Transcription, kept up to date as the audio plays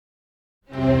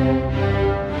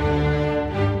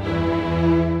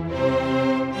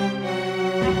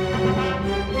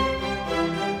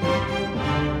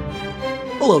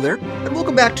Hello there, and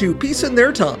welcome back to Peace in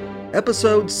Their Time,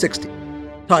 Episode 60,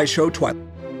 Taisho Twilight.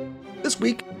 This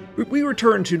week, we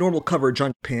return to normal coverage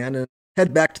on Japan and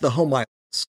head back to the home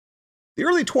islands. The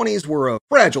early 20s were a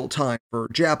fragile time for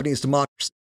Japanese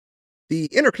democracy. The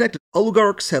interconnected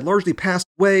oligarchs had largely passed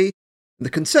away, and the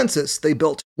consensus they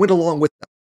built went along with them,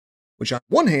 which on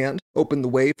one hand opened the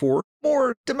way for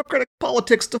more democratic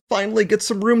politics to finally get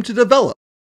some room to develop,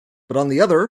 but on the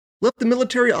other, left the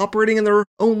military operating in their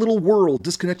own little world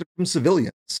disconnected from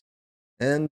civilians.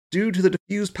 And due to the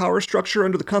diffused power structure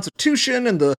under the Constitution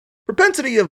and the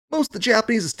propensity of most of the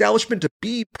Japanese establishment to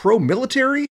be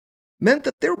pro-military, meant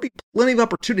that there would be plenty of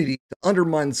opportunity to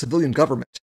undermine the civilian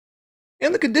government.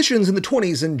 And the conditions in the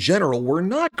 20s in general were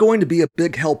not going to be a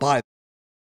big help either.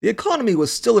 The economy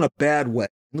was still in a bad way,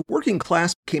 and the working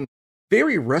class became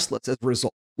very restless as a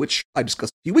result, which I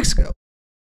discussed a few weeks ago.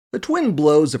 The twin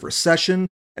blows of recession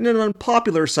and an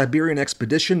unpopular Siberian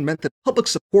expedition meant that public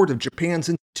support of Japan's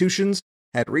institutions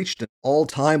had reached an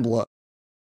all-time low.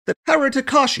 That Taira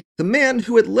Takashi, the man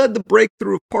who had led the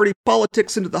breakthrough of party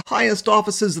politics into the highest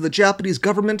offices of the Japanese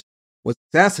government, was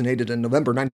assassinated in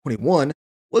November 1921,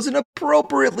 was an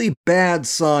appropriately bad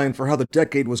sign for how the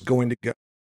decade was going to go.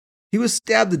 He was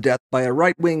stabbed to death by a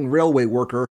right-wing railway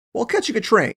worker while catching a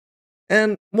train,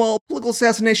 and while political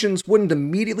assassinations wouldn't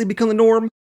immediately become the norm,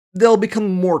 they'll become a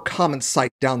more common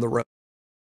sight down the road.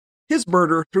 His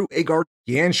murder threw a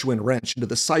gargantuan wrench into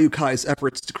the Sayukai's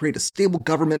efforts to create a stable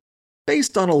government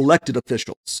based on elected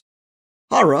officials.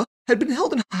 Hara had been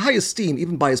held in high esteem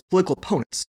even by his political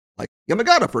opponents, like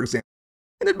Yamagata, for example,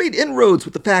 and had made inroads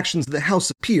with the factions in the House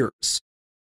of Peers.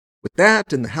 With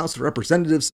that and the House of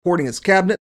Representatives supporting his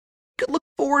cabinet, he could look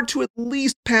forward to at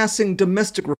least passing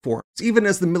domestic reforms, even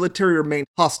as the military remained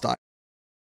hostile.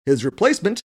 His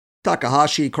replacement,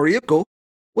 Takahashi Koriyuko,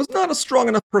 was not a strong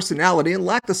enough personality and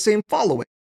lacked the same following,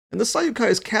 and the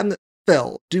Sayukai's cabinet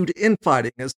fell due to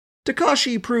infighting as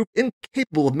Takashi proved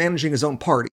incapable of managing his own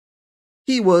party.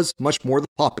 He was much more the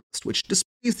populist, which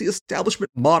displeased the establishment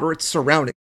moderates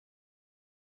surrounding him.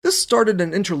 This started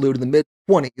an interlude in the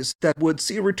mid-20s that would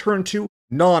see a return to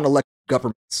non-elected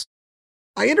governments.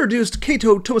 I introduced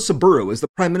Kato Tomosaburo as the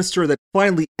prime minister that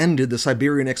finally ended the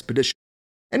Siberian expedition,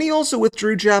 and he also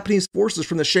withdrew Japanese forces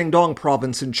from the Shandong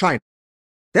province in China.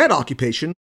 That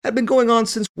occupation had been going on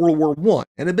since World War I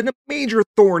and had been a major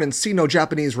thorn in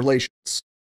Sino-Japanese relations.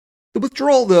 The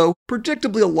withdrawal, though,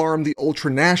 predictably alarmed the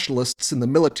ultranationalists in the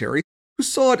military, who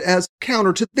saw it as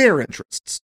counter to their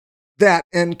interests. That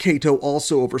and Kato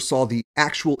also oversaw the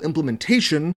actual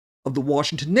implementation of the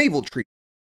Washington Naval Treaty,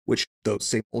 which those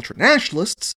same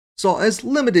ultranationalists saw as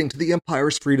limiting to the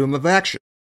empire's freedom of action.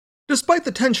 Despite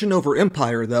the tension over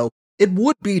empire, though, it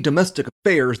would be domestic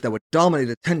affairs that would dominate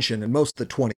attention in most of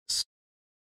the 20s.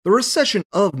 The recession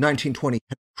of 1920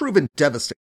 had proven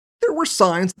devastating. There were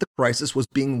signs that the crisis was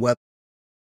being weathered.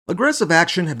 Aggressive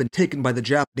action had been taken by the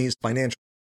Japanese financial,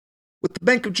 with the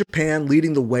Bank of Japan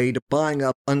leading the way to buying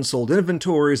up unsold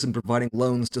inventories and providing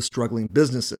loans to struggling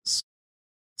businesses.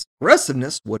 This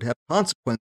aggressiveness would have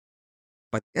consequences.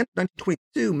 By the end of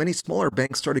 1922, many smaller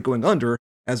banks started going under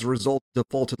as a result of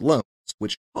defaulted loans,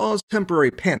 which caused temporary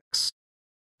panics.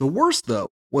 The worst, though,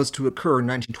 was to occur in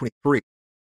 1923.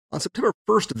 On September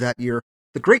 1st of that year,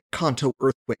 the Great Kanto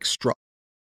earthquake struck.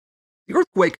 The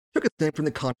earthquake took its name from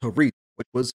the Kanto region, which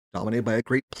was dominated by a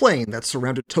great plain that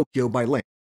surrounded Tokyo by land.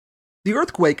 The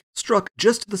earthquake struck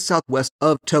just to the southwest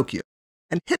of Tokyo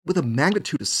and hit with a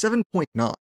magnitude of 7.9.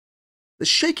 The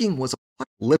shaking was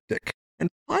apocalyptic, and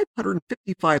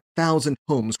 555,000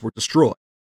 homes were destroyed.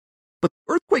 But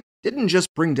the earthquake didn't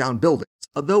just bring down buildings,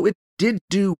 although it did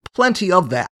do plenty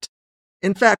of that.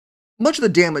 In fact, much of the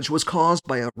damage was caused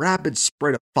by a rapid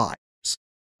spread of fires.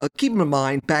 Keep in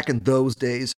mind, back in those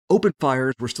days, open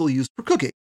fires were still used for cooking,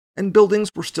 and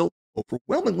buildings were still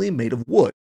overwhelmingly made of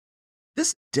wood.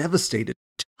 This devastated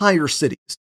entire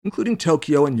cities, including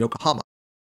Tokyo and Yokohama.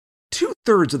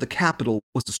 2/3 of the capital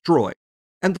was destroyed,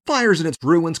 and the fires in its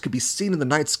ruins could be seen in the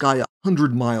night sky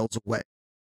 100 miles away.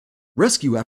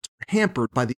 Rescue efforts were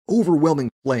hampered by the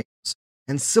overwhelming flames,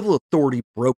 and civil authority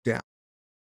broke down.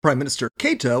 Prime Minister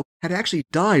Kato had actually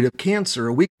died of cancer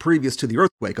a week previous to the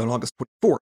earthquake on August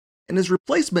 24th, and his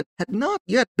replacement had not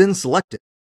yet been selected.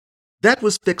 That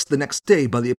was fixed the next day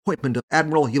by the appointment of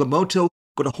Admiral Yamamoto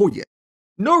Godahoye,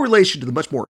 no relation to the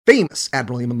much more famous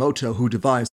Admiral Yamamoto who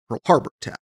devised the Pearl Harbor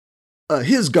attack.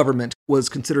 His government was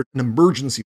considered an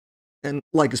emergency, and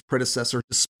like his predecessor,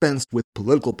 dispensed with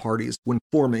political parties when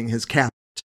forming his cabinet.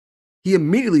 He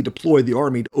immediately deployed the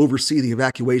army to oversee the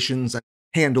evacuations and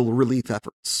handle relief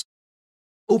efforts.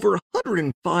 Over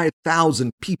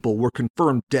 105,000 people were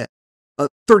confirmed dead,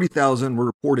 30,000 were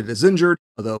reported as injured,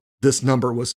 although this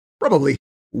number was probably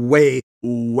way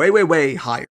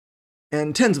higher,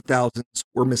 and tens of thousands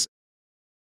were missing.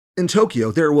 In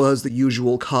Tokyo, there was the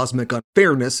usual cosmic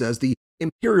unfairness as the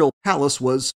imperial palace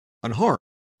was unharmed,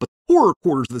 but the poorer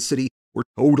quarters of the city were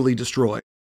totally destroyed.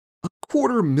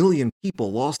 250,000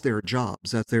 people lost their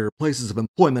jobs as their places of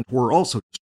employment were also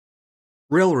destroyed.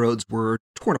 Railroads were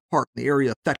torn apart in the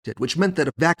area affected, which meant that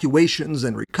evacuations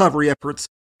and recovery efforts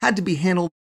had to be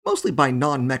handled mostly by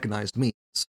non-mechanized means.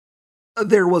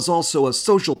 There was also a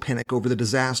social panic over the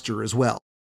disaster as well.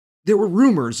 There were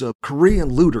rumors of Korean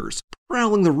looters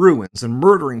prowling the ruins and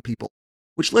murdering people,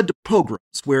 which led to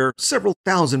pogroms where several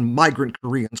thousand migrant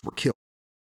Koreans were killed.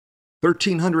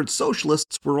 1,300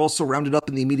 socialists were also rounded up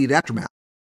in the immediate aftermath,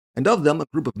 and of them, a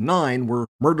group of 9 were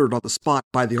murdered on the spot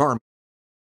by the army.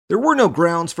 There were no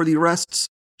grounds for the arrests,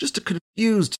 just a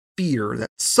confused fear that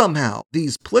somehow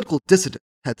these political dissidents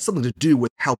had something to do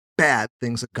with how bad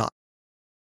things had gotten.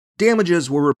 Damages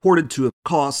were reported to have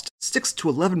cost 6 to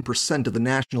 11% of the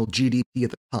national GDP at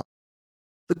the time.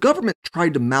 The government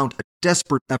tried to mount a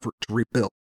desperate effort to rebuild,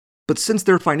 but since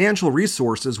their financial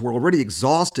resources were already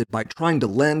exhausted by trying to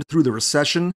lend through the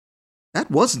recession,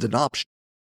 that wasn't an option.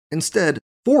 Instead,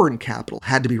 foreign capital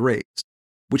had to be raised,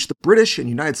 which the British and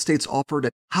United States offered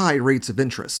at high rates of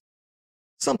interest,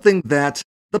 something that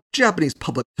the Japanese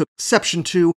public took exception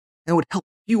to and would help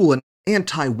fuel an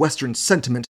anti-Western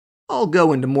sentiment I'll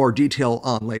go into more detail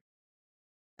on later.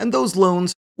 And those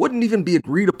loans wouldn't even be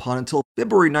agreed upon until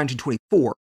February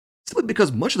 1924, simply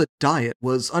because much of the Diet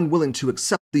was unwilling to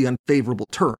accept the unfavorable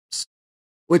terms.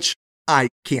 Which I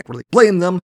can't really blame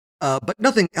them, but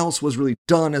nothing else was really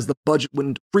done as the budget went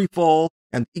into freefall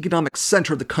and the economic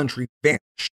center of the country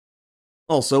vanished.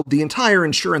 Also, the entire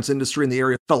insurance industry in the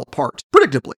area fell apart,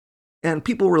 predictably, and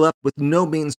people were left with no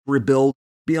means to rebuild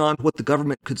beyond what the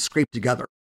government could scrape together.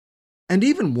 And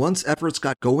even once efforts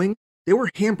got going, they were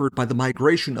hampered by the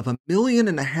migration of 1.5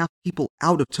 million people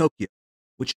out of Tokyo,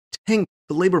 which tanked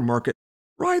the labor market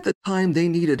right at the time they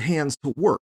needed hands to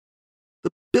work. The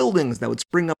buildings that would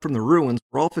spring up from the ruins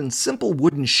were often simple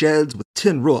wooden sheds with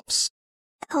tin roofs,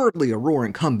 hardly a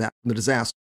roaring comeback from the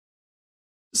disaster.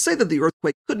 To say that the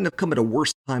earthquake couldn't have come at a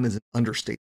worse time is an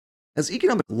understatement, as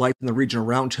economic life in the region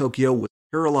around Tokyo was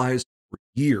paralyzed for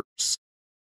years.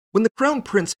 When the Crown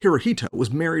Prince Hirohito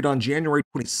was married on January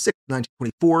 26,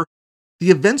 1924, the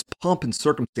event's pomp and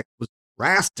circumstance was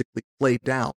drastically played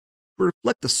down to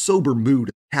reflect the sober mood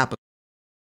of the capital.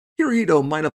 Hirohito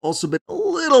might have also been a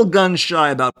little gun-shy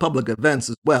about public events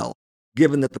as well,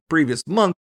 given that the previous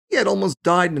month he had almost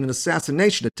died in an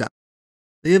assassination attempt.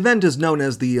 The event is known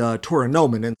as the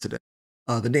Toranomon incident,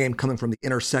 the name coming from the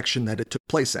intersection that it took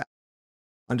place at.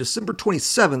 On December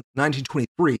 27,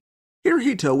 1923,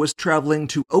 Hirohito was traveling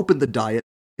to open the Diet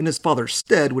in his father's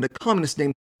stead when a communist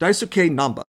named Daisuke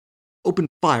Namba opened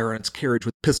fire on its carriage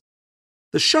with pistols.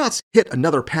 The shots hit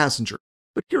another passenger,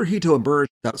 but Hirohito emerged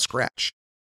without a scratch.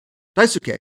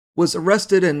 Daisuke was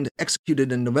arrested and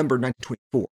executed in November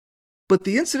 1924, but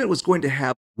the incident was going to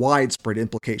have widespread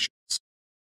implications.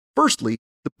 Firstly,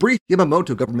 the brief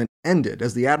Yamamoto government ended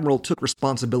as the admiral took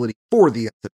responsibility for the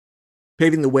incident,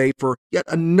 paving the way for yet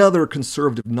another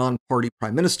conservative non-party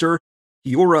prime minister,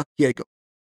 Kiora Hiego.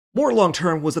 More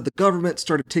long-term was that the government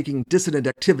started taking dissident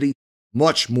activity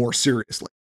much more seriously.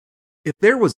 If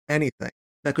there was anything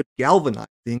that could galvanize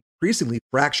the increasingly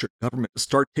fractured government to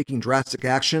start taking drastic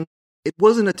action, it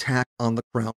was an attack on the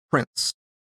Crown Prince.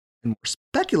 And more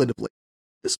speculatively,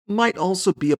 this might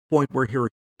also be a point where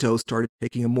Hirohito started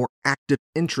taking a more active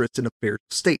interest in affairs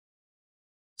of state.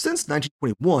 Since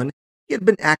 1921, he had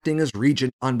been acting as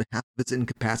regent on behalf of his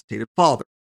incapacitated father,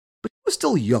 but he was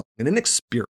still young and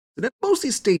inexperienced and had mostly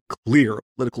stayed clear of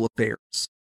political affairs.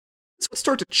 This would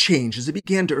start to change as he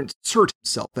began to assert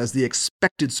himself as the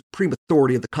expected supreme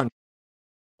authority of the country.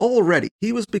 Already,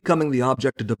 he was becoming the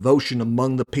object of devotion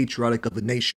among the patriotic of the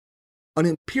nation, an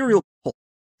imperial cult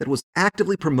that was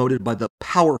actively promoted by the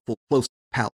powerful close to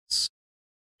the palace.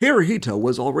 Hirohito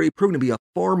was already proven to be a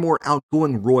far more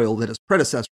outgoing royal than his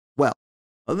predecessor as well,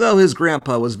 although his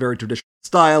grandpa was very traditional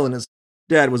style and his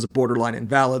dad was a borderline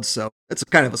invalid, so it's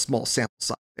kind of a small sample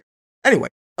size there. Anyway,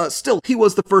 still, he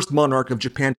was the first monarch of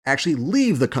Japan to actually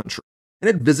leave the country and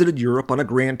had visited Europe on a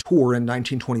grand tour in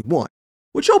 1921,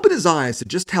 which opened his eyes to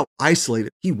just how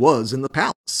isolated he was in the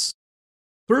palace.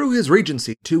 Through his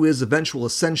regency to his eventual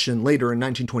ascension later in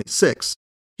 1926,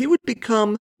 he would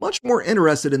become much more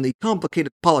interested in the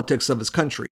complicated politics of his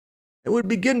country and would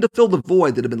begin to fill the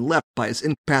void that had been left by his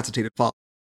incapacitated father.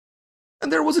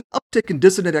 And there was an uptick in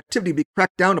dissident activity being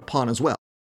cracked down upon as well.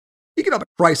 Economic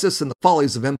crisis and the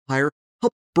follies of empire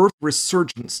helped birth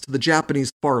resurgence to the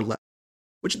Japanese far left,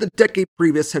 which the decade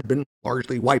previous had been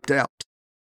largely wiped out.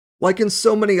 Like in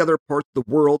so many other parts of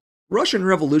the world, the Russian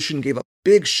Revolution gave a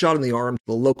big shot in the arm to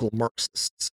the local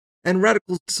Marxists, and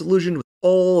radicals disillusioned with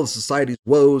all of society's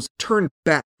woes turned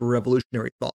back for revolutionary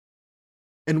thought.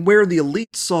 And where the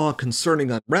elite saw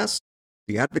concerning unrest,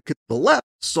 the advocates of the left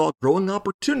saw growing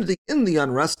opportunity in the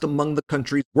unrest among the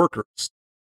country's workers.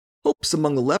 Hopes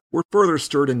among the left were further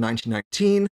stirred in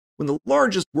 1919 when the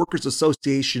largest workers'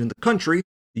 association in the country,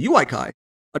 the Uikai,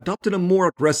 adopted a more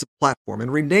aggressive platform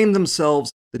and renamed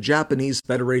themselves the Japanese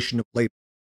Federation of Labor.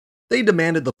 They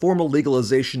demanded the formal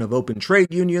legalization of open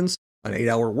trade unions, an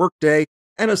 8-hour workday,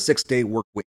 and a 6-day work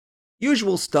week.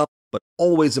 Usual stuff, but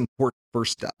always important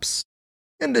first steps.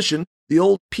 In addition, the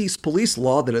old peace police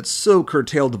law that had so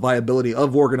curtailed the viability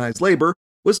of organized labor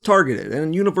was targeted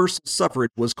and universal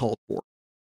suffrage was called for.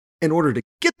 In order to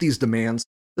get these demands,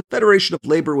 the Federation of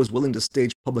Labor was willing to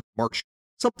stage public marches,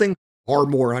 something far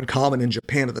more uncommon in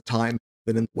Japan at the time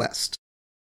than in the West.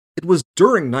 It was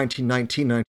during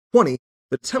 1919-1920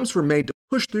 that attempts were made to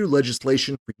push through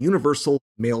legislation for universal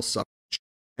male suffrage,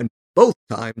 and both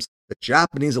times the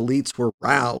Japanese elites were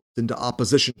roused into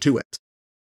opposition to it.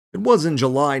 It was in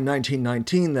July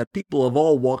 1919 that people of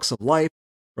all walks of life,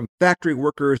 from factory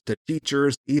workers to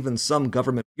teachers, even some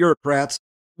government bureaucrats,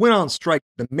 went on strike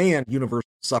to demand universal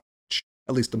suffrage,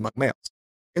 at least among males.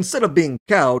 Instead of being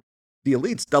cowed, the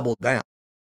elites doubled down.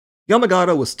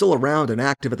 Yamagata was still around and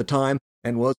active at the time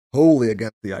and was wholly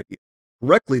against the idea,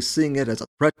 correctly seeing it as a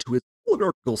threat to his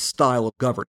oligarchical style of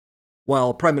government,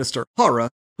 while Prime Minister Hara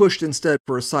pushed instead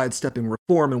for a sidestepping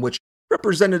reform in which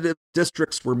representative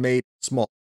districts were made small.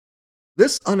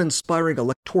 This uninspiring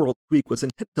electoral tweak was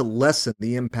intended to lessen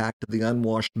the impact of the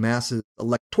unwashed masses'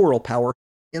 electoral power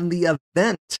in the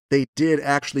event they did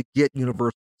actually get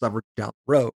universal suffrage down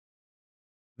the road.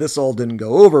 This all didn't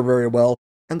go over very well,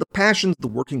 and the passions of the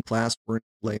working class were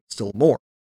inflamed still more.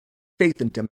 Faith in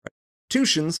democratic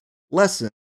institutions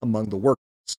lessened among the workers.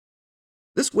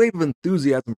 This wave of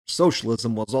enthusiasm for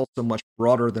socialism was also much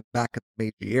broader than back in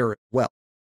the Meiji era as well.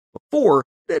 Before,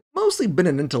 it had mostly been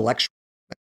an intellectual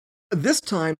movement. This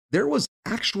time, there was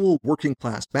actual working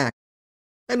class backing.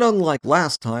 And unlike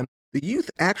last time, the youth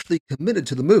actually committed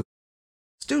to the movement.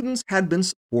 Students had been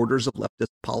supporters of leftist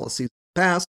policies in the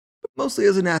past, but mostly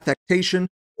as an affectation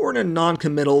or in a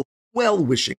non-committal,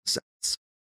 well-wishing sense.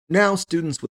 Now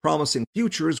students with promising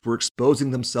futures were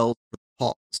exposing themselves to the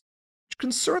cause, which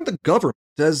concerned the government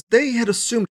as they had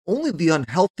assumed only the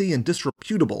unhealthy and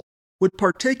disreputable would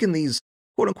partake in these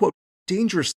quote-unquote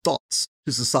dangerous thoughts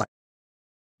to society.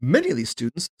 Many of these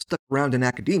students stuck around in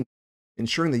academia,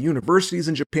 ensuring the universities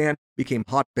in Japan became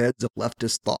hotbeds of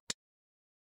leftist thought.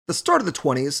 At the start of the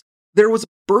 20s, there was a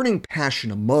burning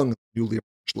passion among the newly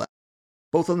emerged left,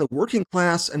 both on the working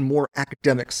class and more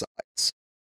academic sides.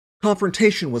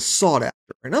 Confrontation was sought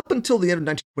after, and up until the end of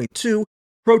 1922,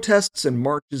 protests and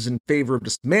marches in favor of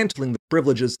dismantling the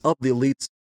privileges of the elites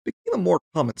became a more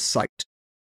common sight.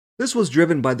 This was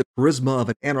driven by the charisma of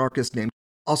an anarchist named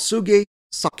Asuge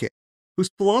Sake, whose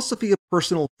philosophy of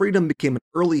personal freedom became an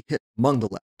early hit among the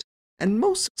left, and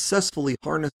most successfully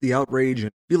harnessed the outrage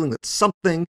and feeling that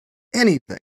something,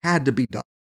 anything, had to be done.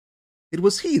 It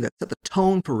was he that set the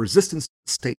tone for resistance to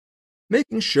the state,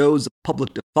 making shows of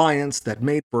public defiance that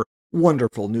made for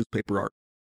wonderful newspaper art.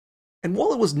 And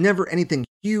while it was never anything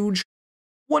huge,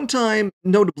 one time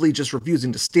notably just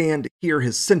refusing to stand to hear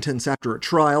his sentence after a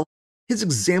trial, his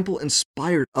example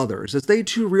inspired others as they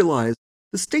too realized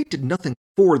the state did nothing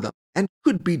for them and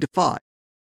could be defied.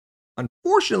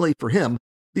 Unfortunately for him,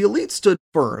 the elite stood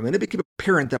firm, and it became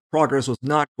apparent that progress was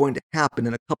not going to happen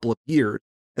in a couple of years,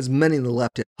 as many in the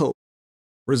left had hoped,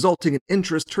 resulting in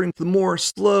interest turning to the more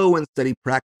slow and steady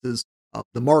practices of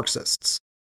the Marxists.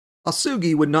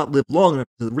 Asugi would not live long enough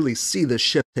to really see this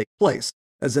shift take place,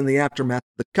 as in the aftermath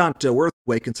of the Kanto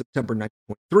earthquake in September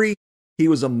 1923, he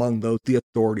was among those the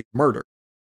authorities murdered.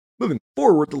 Moving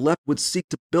forward, the left would seek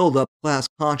to build up class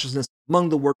consciousness among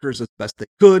the workers as best they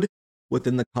could,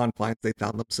 within the confines they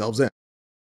found themselves in.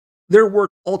 Their work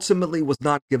ultimately was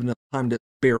not given enough time to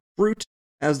bear fruit,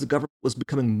 as the government was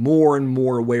becoming more and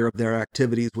more aware of their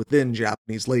activities within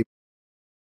Japanese labor.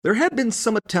 There had been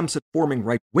some attempts at forming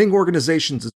right-wing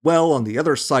organizations as well on the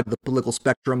other side of the political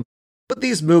spectrum, but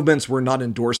these movements were not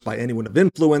endorsed by anyone of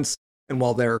influence, and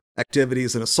while their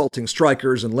activities in assaulting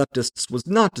strikers and leftists was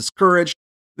not discouraged,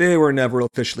 they were never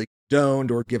officially condoned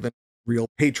or given real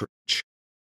patronage.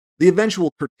 The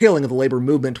eventual curtailing of the labor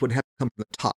movement would have to come from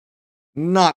the top,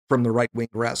 not from the right-wing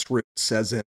grassroots,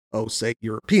 as in, say,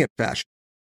 European fashion.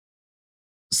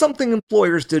 Something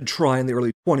employers did try in the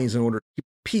early 20s in order to keep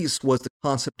peace was the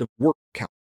concept of work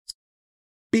councils.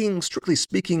 being strictly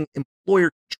speaking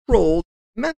employer-controlled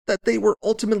meant that they were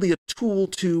ultimately a tool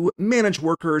to manage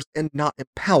workers and not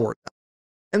empower them,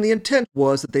 and the intent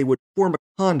was that they would form a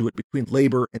conduit between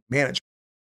labor and management.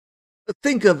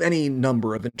 Think of any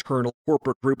number of internal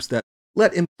corporate groups that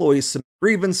let employees submit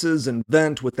grievances and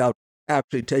vent without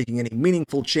actually taking any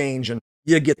meaningful change, and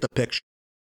you get the picture.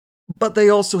 But they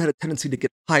also had a tendency to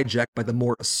get hijacked by the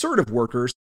more assertive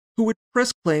workers who would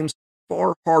press claims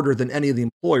far harder than any of the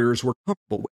employers were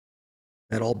comfortable with.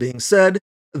 That all being said,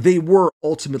 they were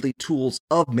ultimately tools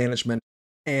of management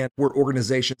and were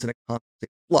organizations in a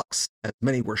constant flux, as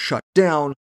many were shut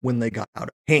down when they got out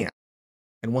of hand.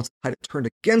 And once the tide turned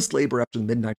against labor after the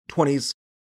mid-1920s,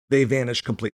 they vanished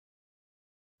completely.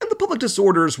 And the public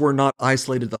disorders were not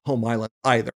isolated to the home island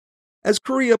either, as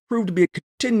Korea proved to be a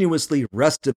continuously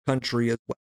restive country as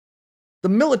well. The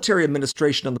military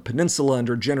administration on the peninsula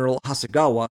under General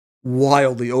Hasegawa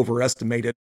wildly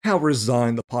overestimated how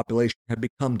resigned the population had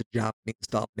become to Japanese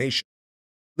domination.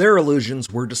 Their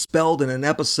illusions were dispelled in an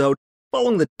episode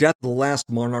following the death of the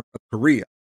last monarch of Korea,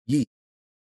 Yi.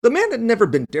 The man had never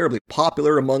been terribly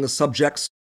popular among his subjects,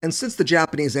 and since the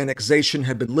Japanese annexation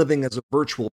had been living as a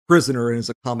virtual prisoner in his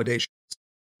accommodations,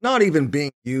 not even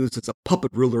being used as a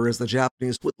puppet ruler as the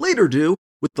Japanese would later do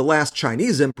with the last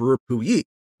Chinese emperor Puyi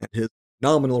and his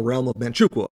nominal realm of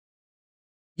Manchukuo.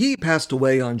 Yi passed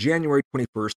away on January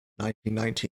 21st,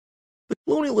 1919. The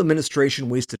colonial administration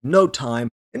wasted no time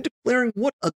in declaring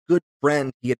what a good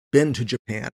friend he had been to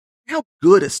Japan, how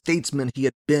good a statesman he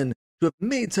had been to have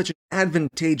made such an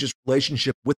advantageous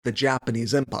relationship with the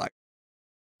Japanese Empire.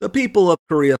 The people of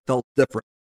Korea felt different.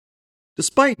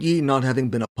 Despite Yi not having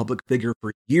been a public figure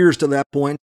for years to that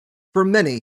point, for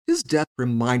many, his death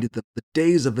reminded them of the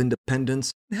days of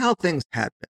independence and how things had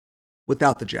been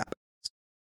without the Japanese.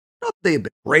 Not that they had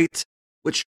been great,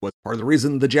 which was part of the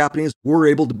reason the Japanese were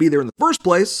able to be there in the first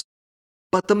place,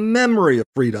 but the memory of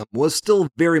freedom was still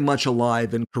very much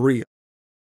alive in Korea.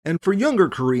 And for younger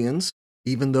Koreans,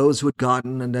 even those who had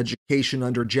gotten an education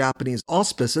under Japanese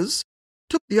auspices,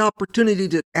 took the opportunity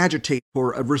to agitate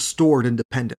for a restored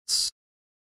independence.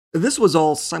 This was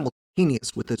all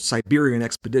simultaneous with the Siberian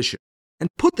expedition and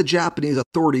put the Japanese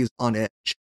authorities on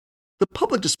edge. The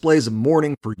public displays of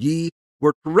mourning for Yi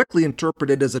were correctly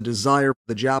interpreted as a desire for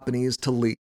the Japanese to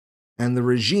leave, and the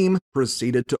regime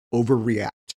proceeded to overreact.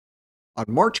 On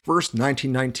March 1st,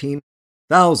 1919,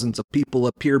 thousands of people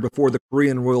appeared before the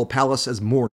Korean royal palace as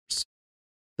mourners.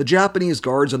 The Japanese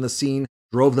guards on the scene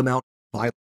drove them out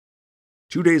violently.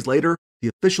 2 days later, the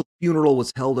official funeral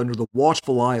was held under the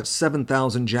watchful eye of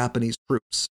 7,000 Japanese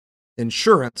troops.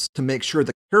 Insurance to make sure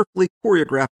the carefully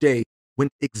choreographed day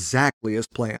went exactly as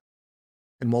planned.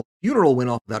 And while the funeral went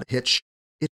off without a hitch,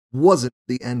 it wasn't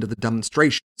the end of the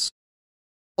demonstrations.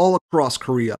 All across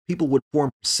Korea, people would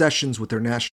form processions with their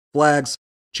national flags,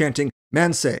 chanting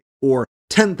Manse, or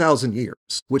 10,000 years,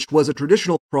 which was a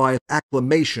traditional cry of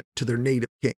acclamation to their native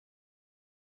king.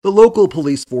 The local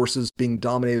police forces, being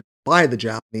dominated by the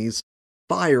Japanese,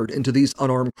 fired into these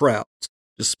unarmed crowds,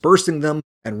 dispersing them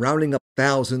and rounding up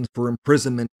thousands for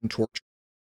imprisonment and torture.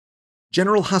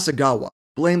 General Hasegawa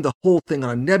blamed the whole thing on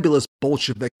a nebulous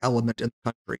Bolshevik element in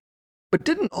the country, but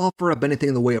didn't offer up anything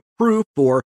in the way of proof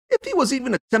or if he was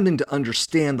even attempting to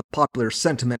understand the popular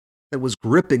sentiment that was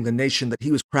gripping the nation that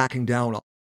he was cracking down on.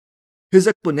 His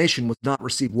explanation was not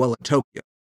received well in Tokyo,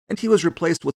 and he was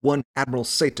replaced with one Admiral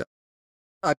Saito.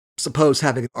 I suppose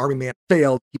having an army man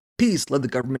fail to keep peace led the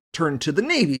government to turn to the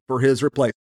Navy for his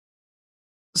replacement.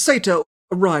 Saito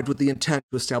arrived with the intent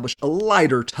to establish a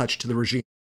lighter touch to the regime,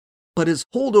 but his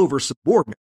holdover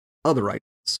subordinate other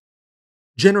ideas.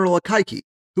 General Akaiki,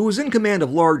 who was in command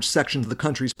of large sections of the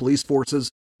country's police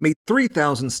forces, made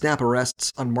 3,000 snap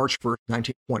arrests on March 1st,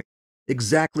 1920,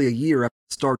 exactly a year after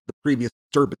the start of the previous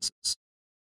disturbances.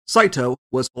 Saito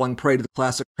was falling prey to the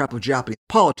classic trap of Japanese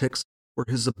politics, where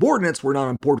his subordinates were not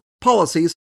on board with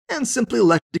policies and simply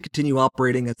elected to continue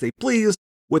operating as they pleased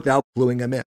without cluing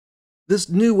him in. This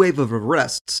new wave of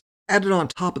arrests, added on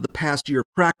top of the past year of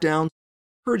crackdowns,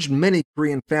 encouraged many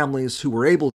Korean families who were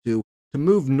able to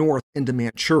move north into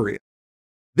Manchuria.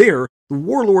 There, the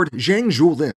warlord Zhang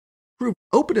Zhuolin proved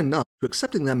open enough to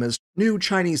accepting them as new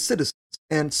Chinese citizens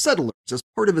and settlers as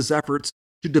part of his efforts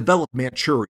to develop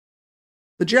Manchuria.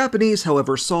 The Japanese,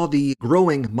 however, saw the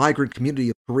growing migrant community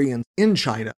of Koreans in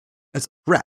China as a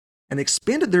threat and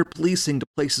expanded their policing to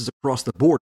places across the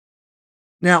border.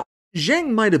 Now,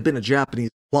 Zhang might have been a Japanese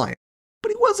client,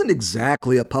 but he wasn't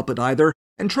exactly a puppet either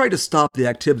and tried to stop the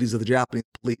activities of the Japanese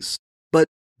police, but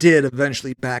did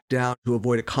eventually back down to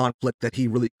avoid a conflict that he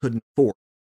really couldn't afford.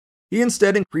 He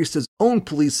instead increased his own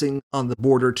policing on the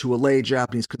border to allay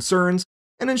Japanese concerns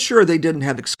and ensure they didn't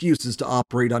have excuses to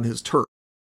operate on his turf.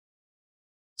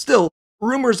 Still,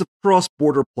 rumors of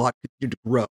cross-border plot continued to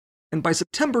grow, and by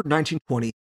September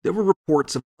 1920, there were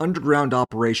reports of an underground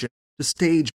operation to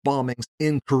stage bombings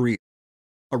in Korea.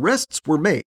 Arrests were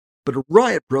made, but a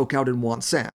riot broke out in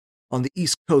Wonsan, on the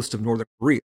east coast of northern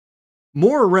Korea.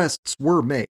 More arrests were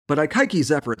made, but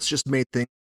Aikaiki's efforts just made things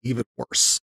even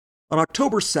worse. On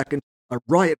October 2nd, a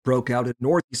riot broke out in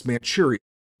northeast Manchuria,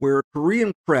 where a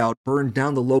Korean crowd burned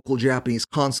down the local Japanese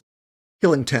consulate,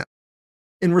 killing 10.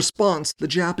 In response, the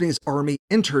Japanese army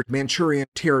entered Manchurian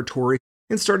territory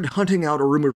and started hunting out a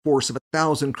rumored force of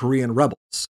 1,000 Korean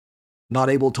rebels. Not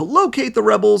able to locate the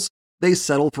rebels, they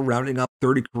settled for rounding up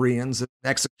 30 Koreans and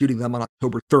executing them on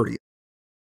October 30th.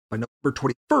 By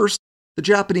November 21st, the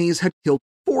Japanese had killed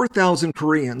 4,000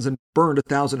 Koreans and burned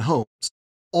 1,000 homes,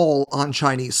 all on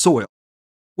Chinese soil.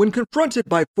 When confronted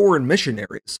by foreign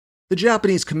missionaries, the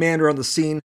Japanese commander on the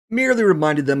scene merely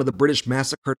reminded them of the British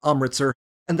massacre at Amritsar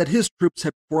and that his troops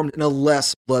had performed in a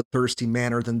less bloodthirsty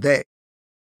manner than they.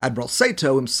 Admiral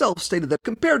Saito himself stated that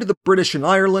compared to the British in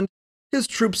Ireland, his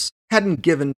troops hadn't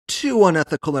given too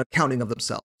unethical an accounting of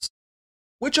themselves.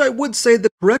 Which I would say the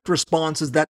correct response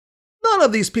is that none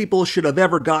of these people should have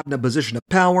ever gotten a position of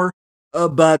power,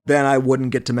 but then I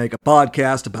wouldn't get to make a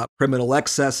podcast about criminal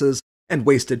excesses and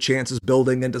wasted chances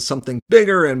building into something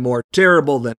bigger and more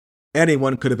terrible than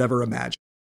anyone could have ever imagined.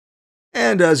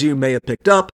 And as you may have picked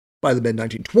up, by the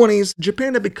mid-1920s,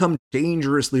 Japan had become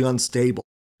dangerously unstable,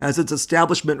 as its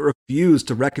establishment refused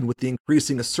to reckon with the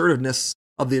increasing assertiveness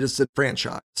of the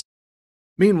disenfranchised.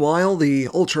 Meanwhile, the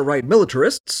ultra-right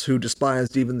militarists, who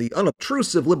despised even the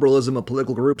unobtrusive liberalism of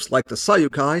political groups like the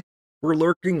Sayukai, were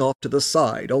lurking off to the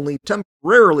side, only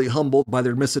temporarily humbled by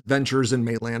their misadventures in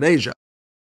mainland Asia.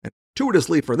 And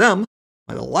fortuitously for them,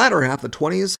 by the latter half of the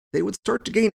 20s, they would start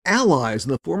to gain allies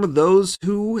in the form of those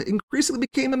who increasingly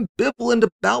became ambivalent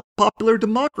about popular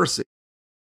democracy.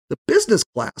 The business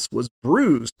class was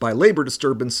bruised by labor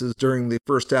disturbances during the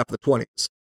first half of the 20s,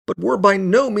 but were by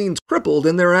no means crippled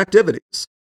in their activities.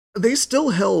 They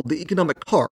still held the economic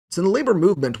cards, and the labor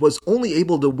movement was only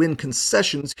able to win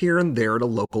concessions here and there at a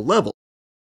local level.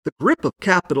 The grip of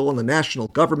capital on the national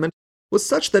government was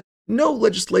such that no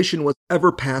legislation was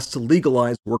ever passed to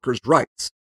legalize workers' rights,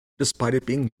 despite it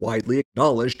being widely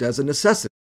acknowledged as a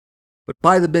necessity. But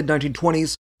by the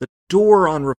mid-1920s, the door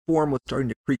on reform was starting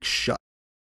to creak shut.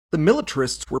 The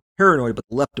militarists were paranoid about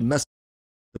the left domestic.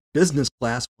 The business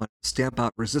class wanted to stamp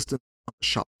out resistance on the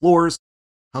shop floors.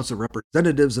 House of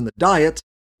Representatives and the Diet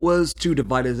was too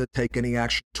divided to take any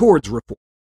action towards reform.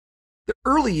 The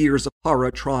early years of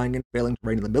Hara trying and failing to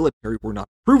reign in the military were not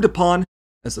improved upon,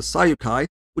 as the Sayukai,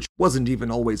 which wasn't even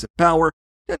always in power,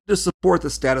 tended to support the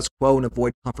status quo and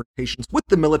avoid confrontations with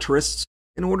the militarists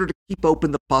in order to keep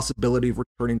open the possibility of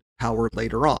returning to power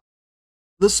later on.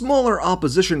 The smaller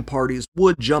opposition parties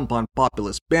would jump on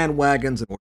populist bandwagons in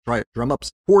order to try to drum up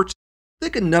support. They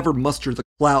could never muster the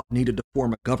clout needed to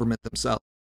form a government themselves.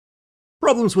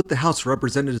 Problems with the House of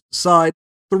Representatives aside,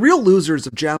 the real losers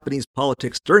of Japanese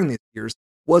politics during these years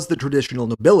was the traditional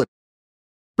nobility.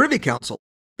 Privy Council,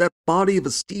 that body of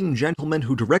esteemed gentlemen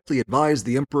who directly advised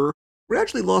the emperor,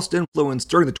 gradually lost influence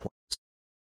during the 20s.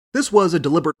 This was a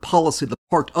deliberate policy on the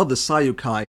part of the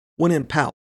Sayukai when in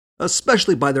power,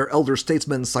 especially by their elder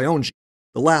statesman Saionji,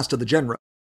 the last of the Genro.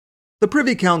 The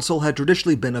Privy Council had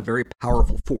traditionally been a very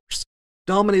powerful force,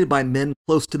 dominated by men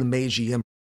close to the Meiji Emperor.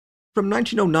 From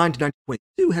 1909 to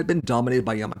 1922 had been dominated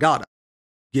by Yamagata.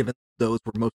 Given those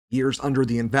were most years under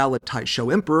the invalid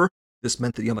Taisho Emperor, this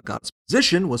meant that Yamagata's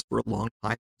position was for a long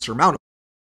time insurmountable.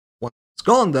 Once he was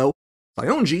gone, though,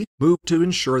 Saionji moved to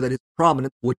ensure that his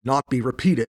prominence would not be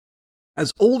repeated.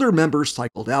 As older members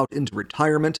cycled out into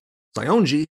retirement,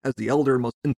 Saionji, as the elder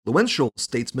most influential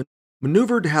statesman,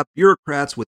 maneuvered to have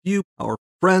bureaucrats with few powerful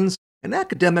friends and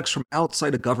academics from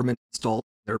outside of government installed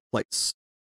in their place.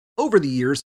 Over the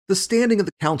years, the standing of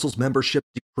the council's membership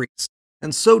decreased,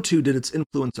 and so too did its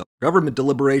influence on government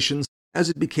deliberations as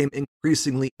it became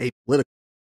increasingly apolitical.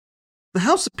 The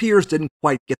House of Peers didn't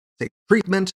quite get the same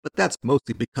treatment, but that's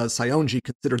mostly because Saionji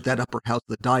considered that upper house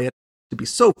of the Diet to be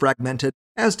so fragmented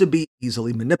as to be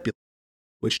easily manipulated,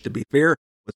 which, to be fair,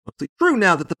 was mostly true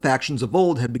now that the factions of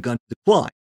old had begun to decline,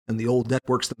 and the old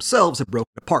networks themselves had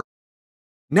broken apart.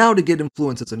 Now, to get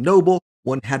influence as a noble,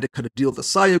 one had to cut a deal with the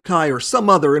Sayukai or some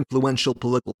other influential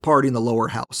political party in the lower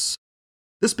house.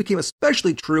 This became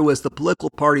especially true as the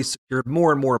political parties secured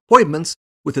more and more appointments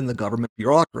within the government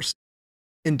bureaucracy.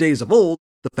 In days of old,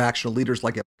 the factional leaders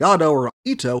like Yamagata or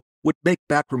Ito would make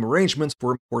backroom arrangements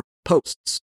for important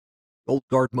posts. The old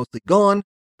guard mostly gone,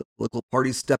 the political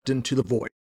parties stepped into the void.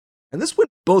 And this went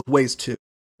both ways too.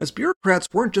 as bureaucrats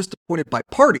weren't just appointed by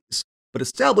parties, but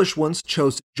established ones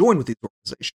chose to join with these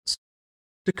organizations.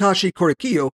 Takashi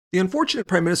Korikiyo, the unfortunate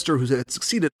prime minister who had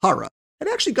succeeded Hara, had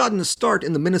actually gotten a start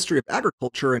in the Ministry of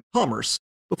Agriculture and Commerce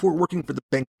before working for the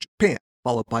Bank of Japan,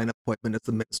 followed by an appointment as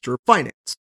the Minister of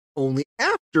Finance. Only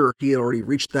after he had already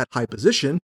reached that high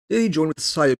position did he join with the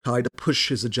Sayukai to push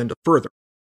his agenda further.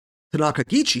 Tanaka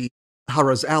Gichi,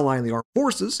 Hara's ally in the armed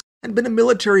forces, had been a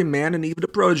military man and even a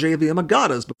protege of the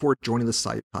Yamagatas before joining the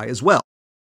Sayukai as well.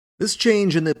 This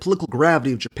change in the political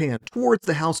gravity of Japan towards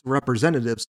the House of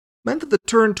Representatives meant that the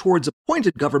turn towards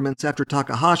appointed governments after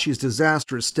Takahashi's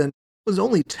disastrous stint was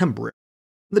only temporary.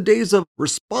 The days of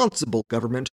responsible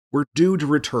government were due to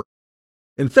return.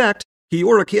 In fact,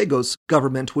 Kiora Kiego's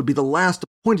government would be the last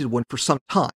appointed one for some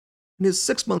time, and his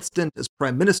 6-month stint as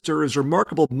prime minister is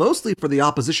remarkable mostly for the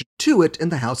opposition to it in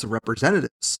the House of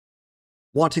Representatives.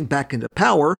 Wanting back into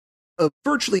power,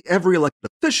 virtually every elected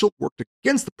official worked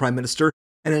against the prime minister,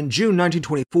 and in June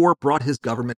 1924 brought his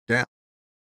government down.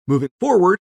 Moving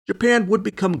forward, Japan would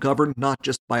become governed not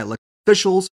just by elected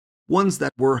officials, ones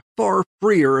that were far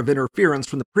freer of interference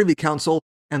from the Privy Council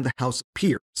and the House of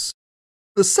Peers.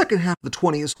 The second half of the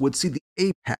 20s would see the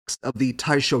apex of the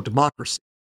Taisho democracy.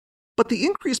 But the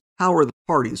increased power of the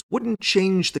parties wouldn't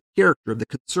change the character of the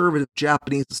conservative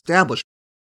Japanese establishment.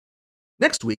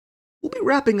 Next week, we'll be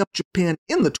wrapping up Japan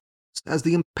in the 20s as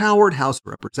the empowered House of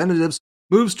Representatives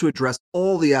moves to address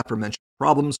all the aforementioned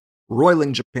problems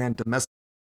roiling Japan domestically.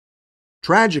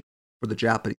 Tragically for the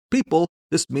Japanese people,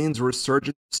 this means a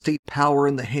resurgence of state power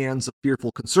in the hands of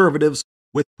fearful conservatives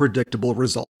with predictable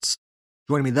results.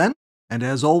 Join me then, and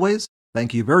as always,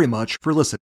 thank you very much for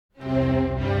listening.